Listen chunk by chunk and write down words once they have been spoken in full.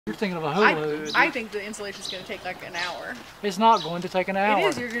You're thinking of a hula. I think the installation is going to take like an hour. It's not going to take an hour. It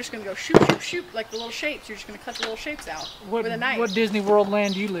is. You're just going to go shoot, shoot, shoot, like the little shapes. You're just going to cut the little shapes out with a knife. What Disney World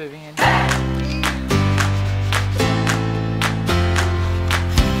land do you live in?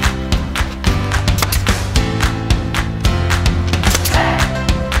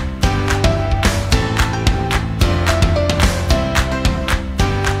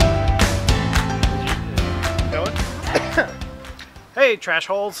 Hey, trash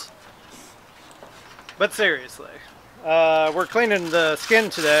holes. But seriously, we're cleaning the skin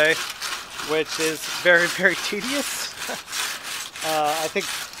today, which is very, very tedious. I think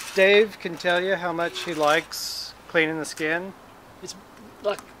Dave can tell you how much he likes cleaning the skin. It's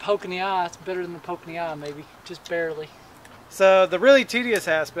like poking the eye. It's better than the poking the eye, maybe. Just barely. So the really tedious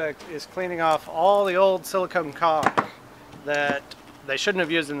aspect is cleaning off all the old silicone caulk that they shouldn't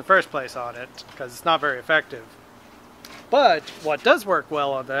have used in the first place on it, because it's not very effective. But what does work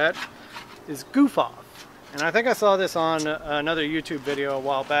well on that is goof off. And I think I saw this on another YouTube video a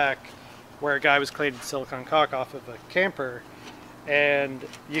while back where a guy was cleaning silicone caulk off of a camper, and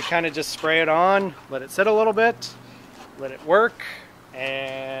you kind of just spray it on, let it sit a little bit, let it work,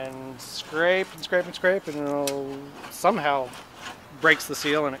 and scrape and scrape and scrape, and it'll somehow breaks the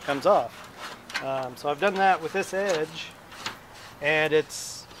seal and it comes off. So I've done that with this edge, and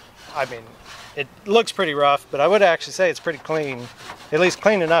it's, I mean, it looks pretty rough, but I would actually say it's pretty clean. At least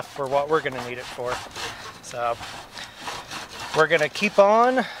clean enough for what we're going to need it for. So we're going to keep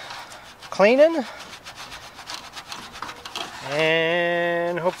on cleaning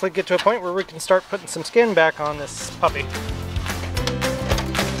and hopefully get to a point where we can start putting some skin back on this puppy.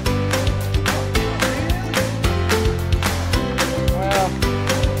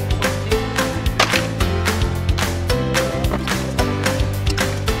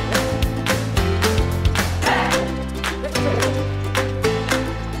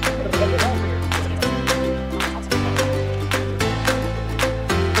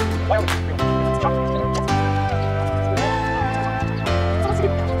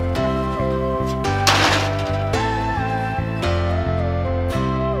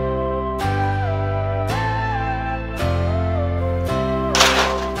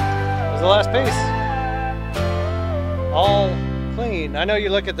 The last piece, all clean. I know you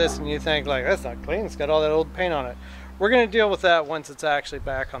look at this and you think like, that's not clean, it's got all that old paint on it. We're going to deal with that once it's actually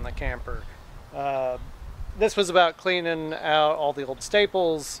back on the camper. This was about cleaning out all the old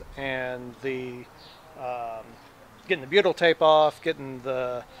staples and the getting the butyl tape off, getting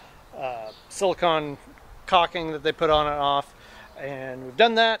the silicone caulking that they put on it off, and we've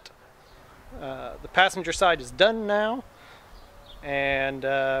done that. The passenger side is done now, and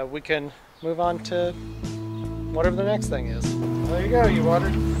we can move on to whatever the next thing is. There you go, you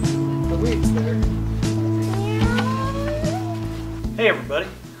watered the weeds there. Hey everybody.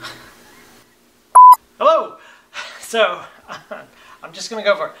 Hello! So, I'm just gonna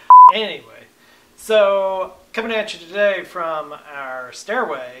go for it. Anyway, so coming at you today from our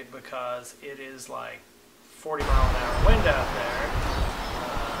stairway because it is like 40-mile-an-hour wind out there.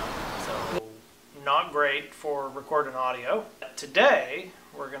 So not great for recording audio. Today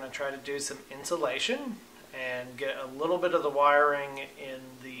we're going to try to do some insulation and get a little bit of the wiring in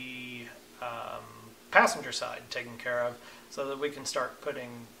the passenger side taken care of so that we can start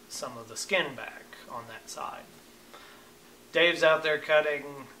putting some of the skin back on that side. Dave's out there cutting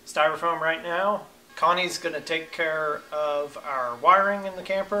styrofoam right now. Connie's going to take care of our wiring in the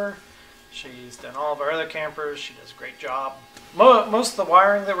camper. She's done all of our other campers. She does a great job. Most of the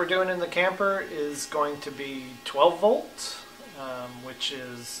wiring that we're doing in the camper is going to be 12 volt, which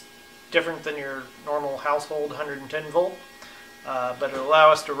is different than your normal household 110 volt, but it'll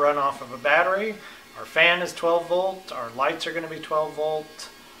allow us to run off of a battery. Our fan is 12 volt, our lights are going to be 12 volt,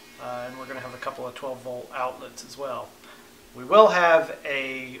 and we're going to have a couple of 12 volt outlets as well. We will have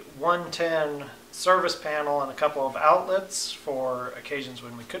a 110 service panel and a couple of outlets for occasions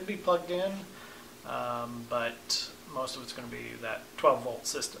when we could be plugged in, but most of it's going to be that 12 volt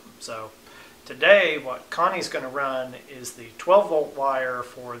system. So today what Connie's going to run is the 12 volt wire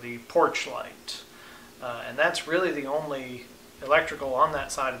for the porch light, and that's really the only electrical on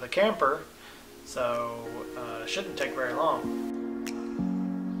that side of the camper, so it shouldn't take very long.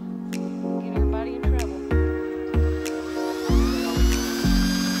 Get everybody in trouble.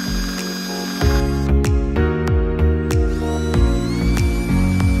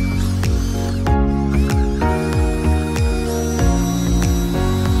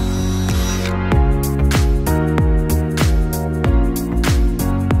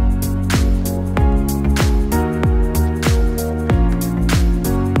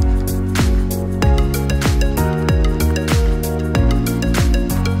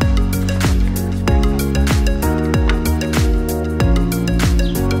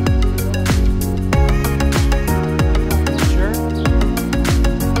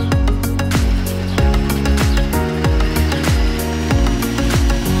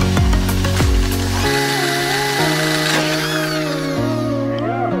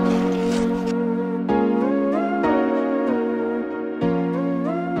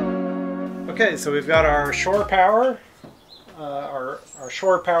 Okay, so we've got our shore power, our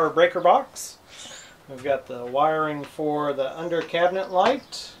shore power breaker box. We've got the wiring for the under cabinet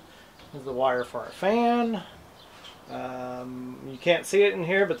light. There's the wire for our fan. You can't see it in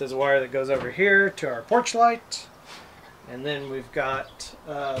here, but there's a wire that goes over here to our porch light. And then we've got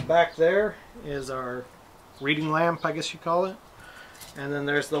back there is our reading lamp, I guess you call it. And then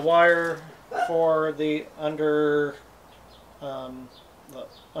there's the wire for the under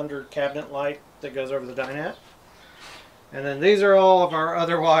cabinet light that goes over the dinette. And then these are all of our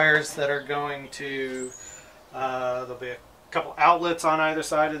other wires that are going to, there'll be a couple outlets on either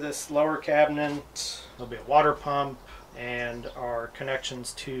side of this lower cabinet. There'll be a water pump and our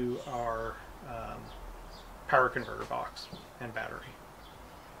connections to our power converter box and battery.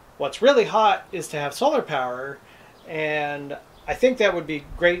 What's really hot is to have solar power, and I think that would be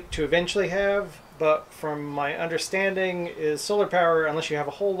great to eventually have, but from my understanding is solar power, unless you have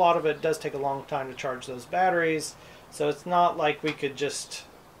a whole lot of it, does take a long time to charge those batteries. So it's not like we could just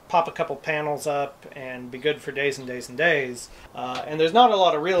pop a couple panels up and be good for days and days and days. And there's not a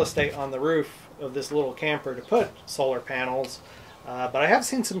lot of real estate on the roof of this little camper to put solar panels. But I have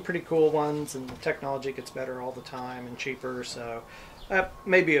seen some pretty cool ones, and the technology gets better all the time and cheaper, so that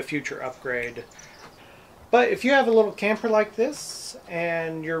may be a future upgrade. But if you have a little camper like this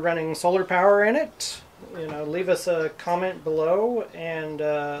and you're running solar power in it, leave us a comment below and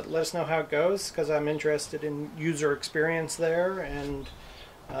let us know how it goes, because I'm interested in user experience there and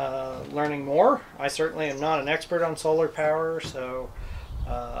learning more. I certainly am not an expert on solar power, so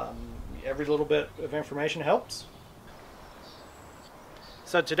every little bit of information helps.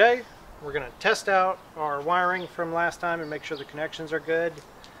 So today we're going to test out our wiring from last time and make sure the connections are good,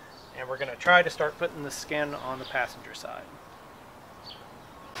 and we're going to try to start putting the skin on the passenger side.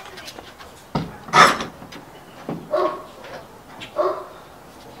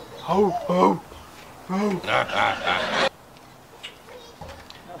 Oh. Now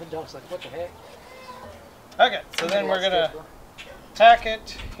the dog's like, what the heck? Okay, so then we're going to tack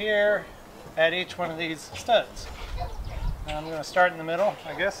it here at each one of these studs. And I'm going to start in the middle,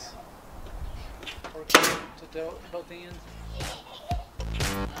 I guess. Or to both ends.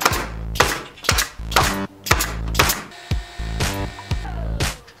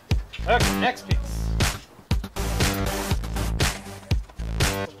 Okay, next piece.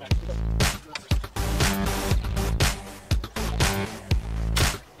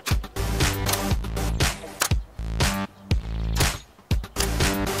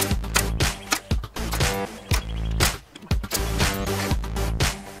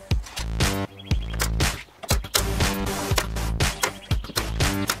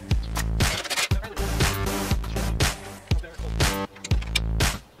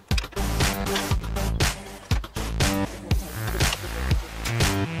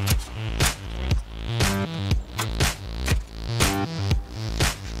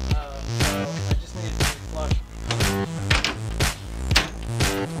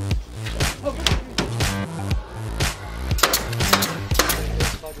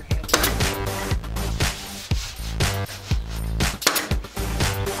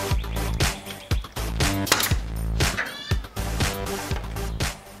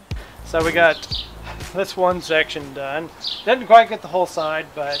 So we got this one section done. Didn't quite get the whole side,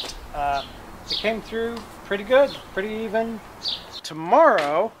 but it came through pretty good, pretty even.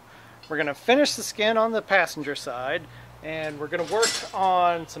 Tomorrow, we're going to finish the skin on the passenger side, and we're going to work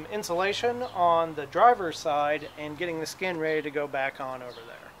on some insulation on the driver's side and getting the skin ready to go back on over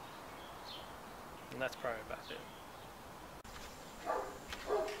there. And that's probably about it.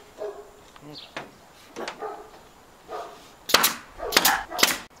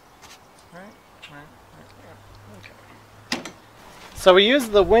 So we use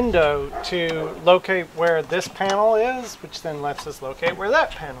the window to locate where this panel is, which then lets us locate where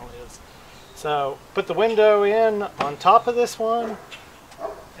that panel is. So put the window in on top of this one,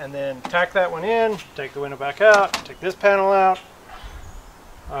 and then tack that one in, take the window back out, take this panel out,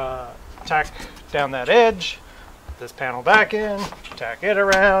 tack down that edge, put this panel back in, tack it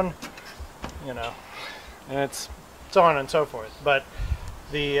around, and it's so on and so forth. But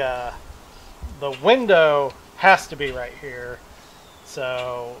the window has to be right here.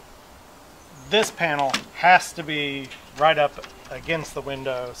 So this panel has to be right up against the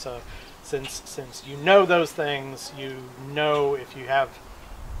window. So since you know those things, you know if you have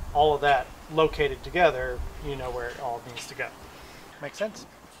all of that located together, you know where it all needs to go. Make sense?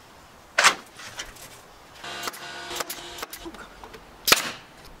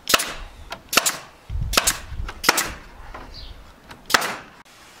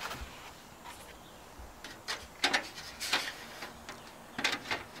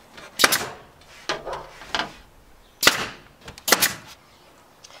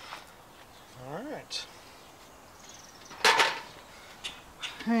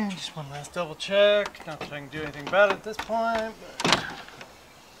 And just one last double check. Not that I can do anything about it at this point, but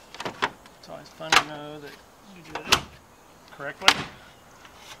it's always fun to know that you did it correctly.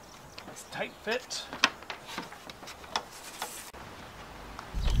 Nice tight fit.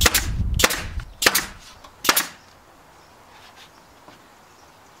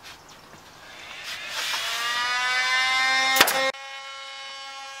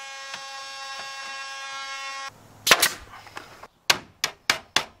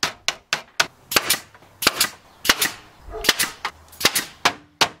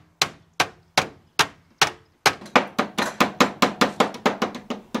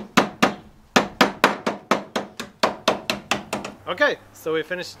 Okay, so we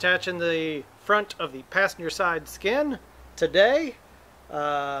finished attaching the front of the passenger side skin today,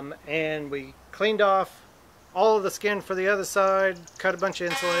 and we cleaned off all of the skin for the other side, cut a bunch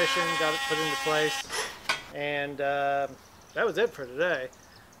of insulation, got it put into place, and that was it for today.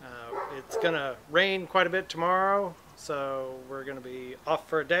 It's gonna rain quite a bit tomorrow, so we're gonna be off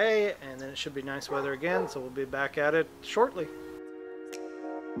for a day, and then it should be nice weather again, so we'll be back at it shortly.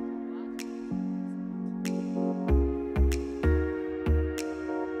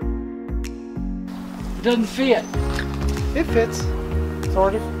 It doesn't fit. It fits,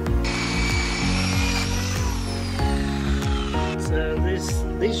 sort of. So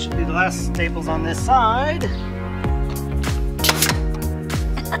these should be the last staples on this side.